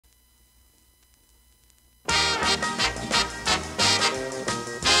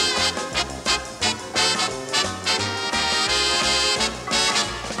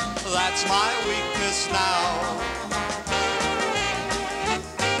that's my weakness now.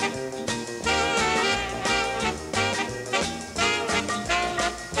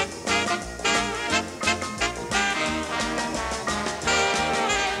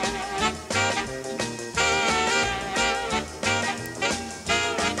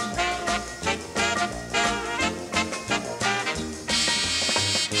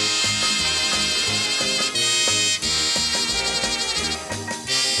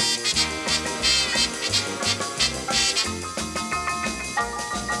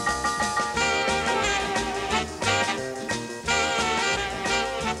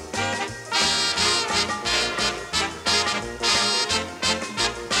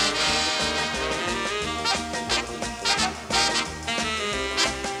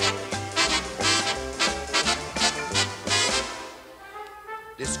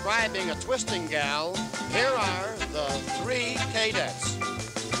 Describing a twisting gal, here are the three cadets.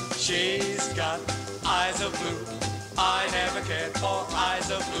 She's got eyes of blue. I never cared for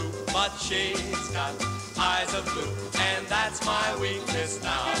eyes of blue, but she's got eyes of blue, and that's my weakness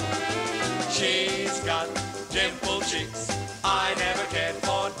now. She's got dimpled cheeks. I never cared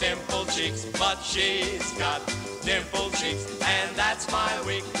for dimpled cheeks, but she's got dimpled cheeks, and that's my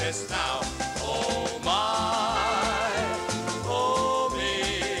weakness now. Oh my, oh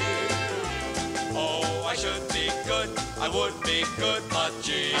me. Oh, I should be good, I would be good, but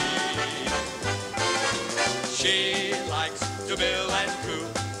gee. She likes to bill and coo.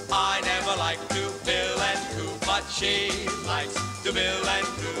 I never like to bill and coo, but she likes to bill and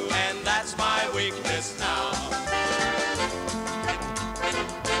coo, and that's my weakness now.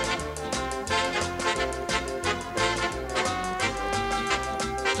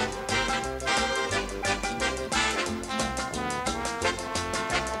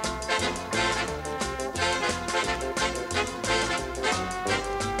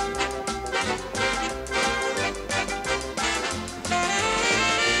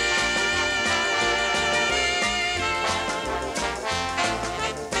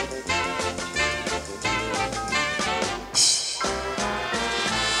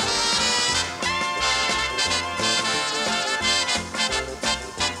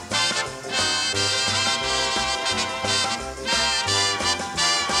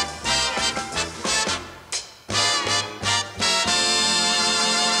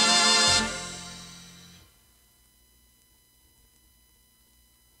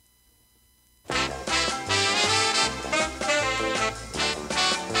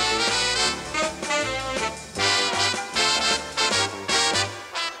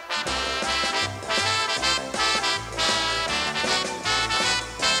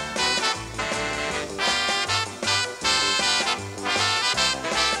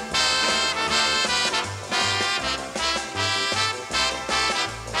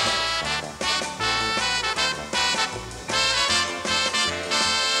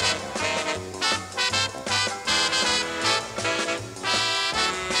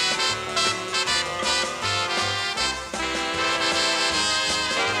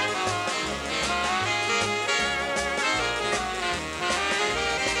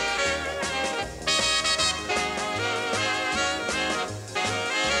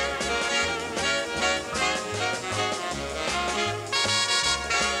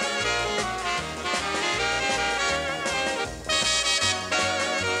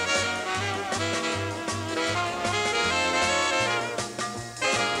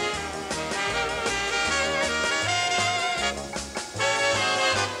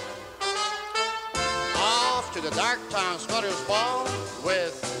 To the Darktown Sweaters Ball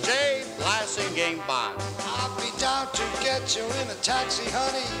with Jay Blasingame Bond. I'll be down to get you in a taxi,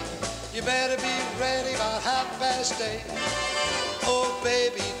 honey. You better be ready about 8:30. Oh,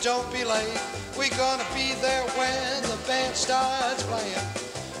 baby, don't be late. We're gonna be there when the band starts playing.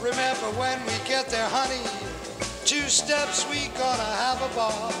 Remember when we get there, honey, 2 steps, we gonna have a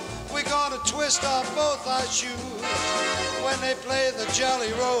ball. We're gonna twist off both our shoes when they play the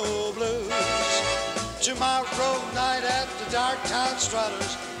Jelly Roll Blues. Tomorrow night at the Darktown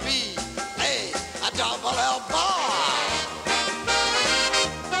Strutters, B-A-double-L bar.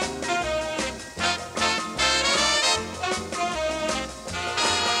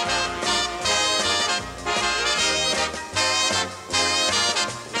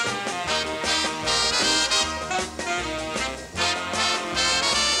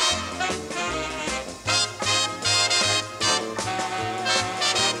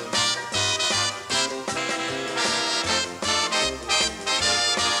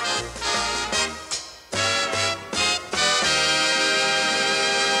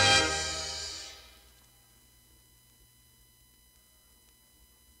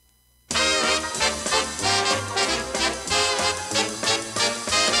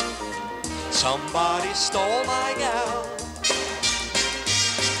 Somebody stole my gal.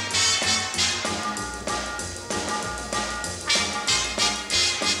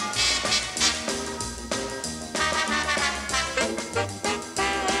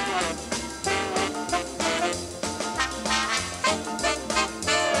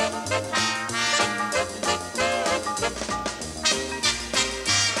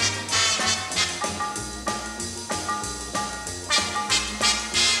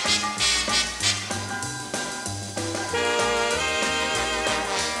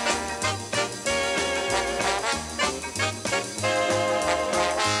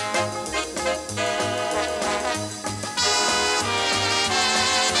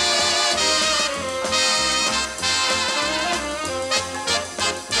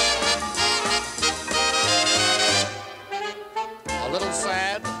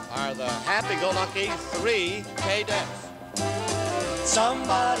 Happy-go-lucky 3 K-Death.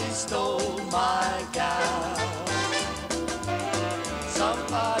 Somebody stole my gal.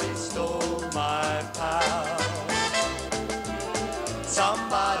 Somebody stole my pal.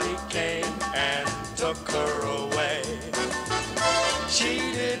 Somebody came and took her away. She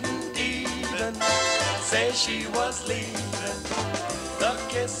didn't even say she was leaving. The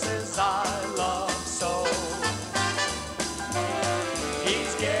kisses I love so.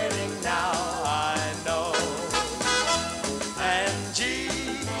 He's getting now, I know. And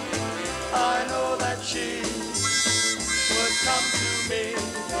gee, I know that she would come to me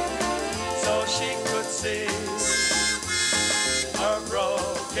so she could see her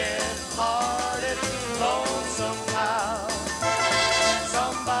broken-hearted, lonesome pal.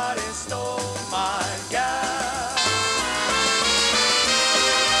 Somebody stole my gal.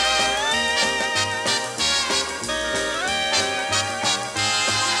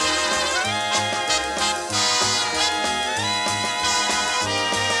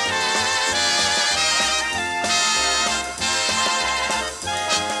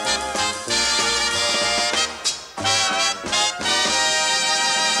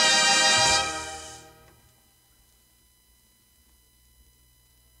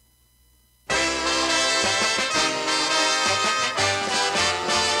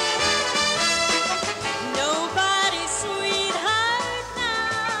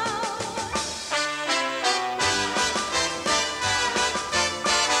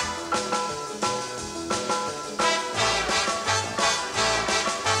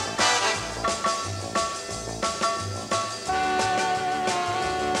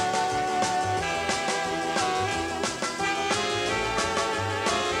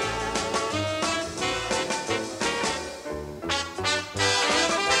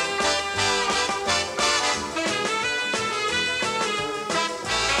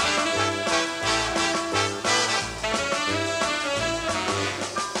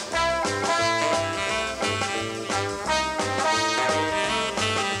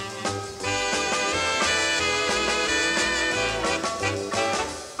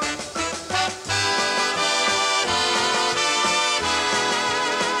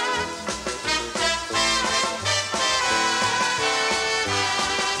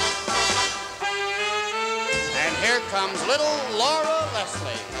 Comes little Laura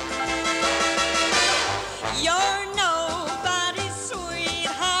Leslie. You're nobody's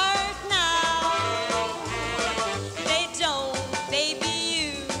sweetheart now. They don't baby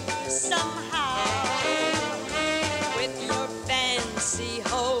you somehow. With your fancy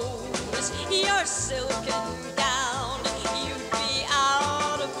hose, your silken gown, you'd be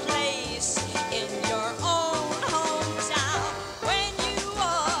out of place in your own hometown. When you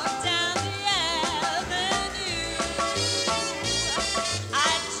walk down the avenue,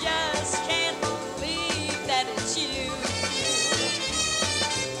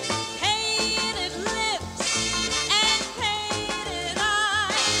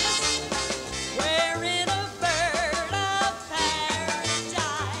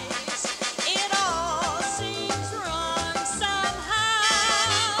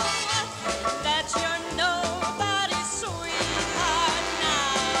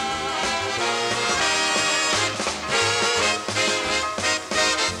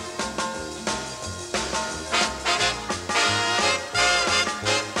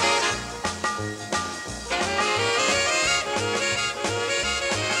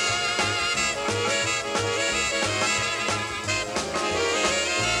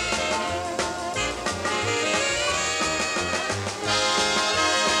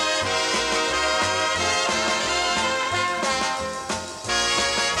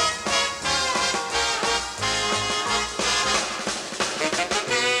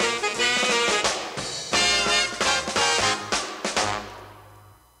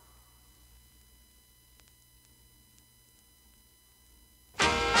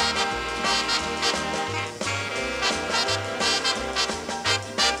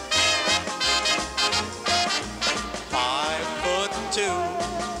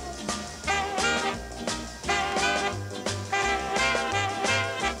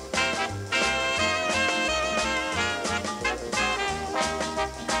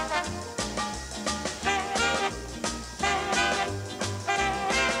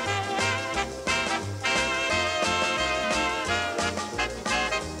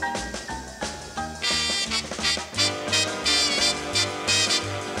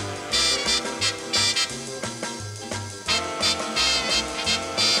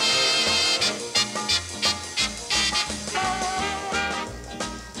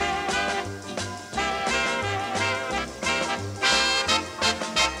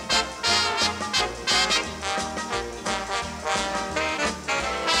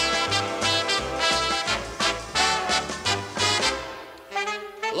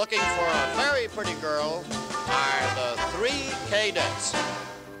 pretty girl are the three Cadettes.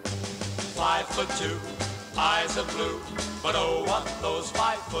 5'2", eyes of blue, but oh, what those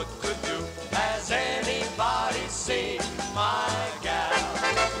 5 foot could do. Has anybody seen my gal?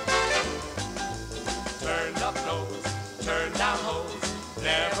 Turned up nose, turned down hose,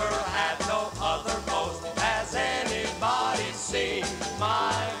 never had no other pose. Has anybody seen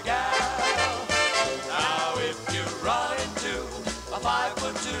my gal? Now if you run into a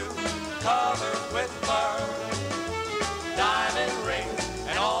 5'2", covered with fur, diamond rings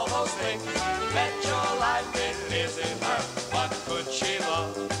and all those things, bet your life it isn't her. But could she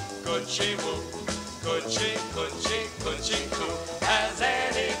love? Could she woo? Could she coo? Has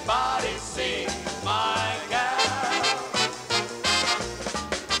anybody seen my gal?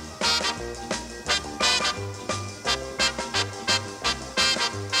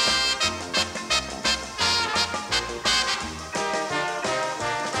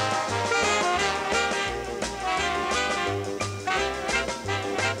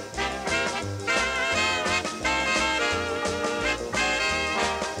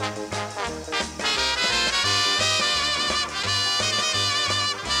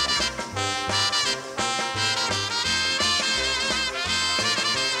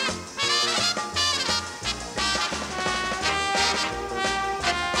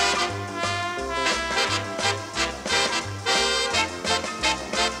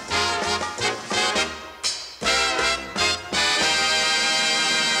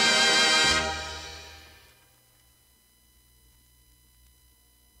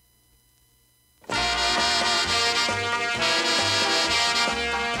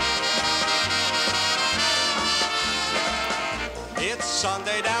 It's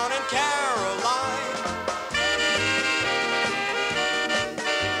Sunday down in Caroline.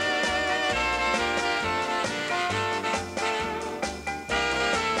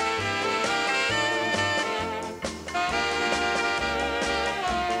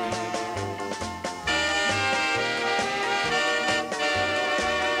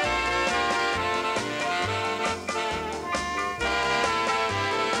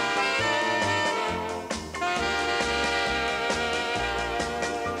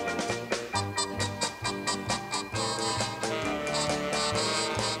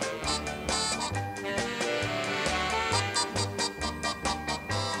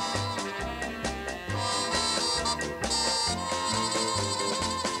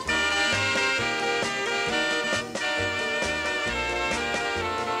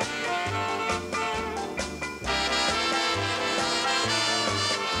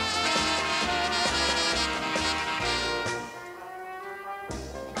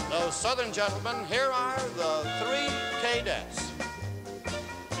 Those Southern gentlemen, here are the three Cadettes.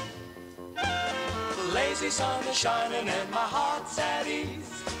 The lazy sun is shining and my heart's at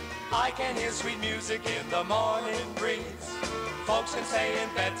ease. I can hear sweet music in the morning breeze. Folks can stay in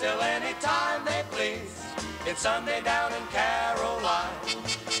bed till any time they please. It's Sunday down in Caroline.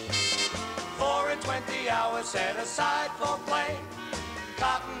 4 and 20 hours set aside for play.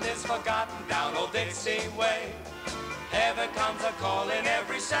 Cotton is forgotten down old Dixie way. Heaven comes a-calling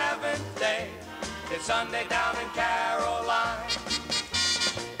every 7th day. It's Sunday down in Caroline.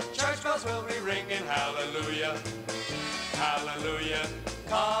 Church bells will be ringing, hallelujah, hallelujah,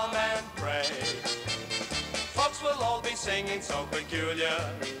 come and pray. Folks will all be singing so peculiar,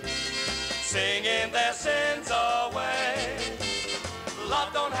 singing their sins away.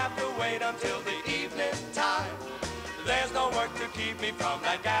 Love don't have to wait until the evening time. There's no work to keep me from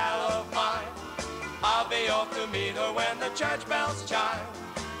that gal of mine. I'll be off to meet her when the church bells chime.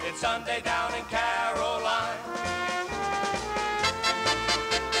 It's Sunday down in Caroline.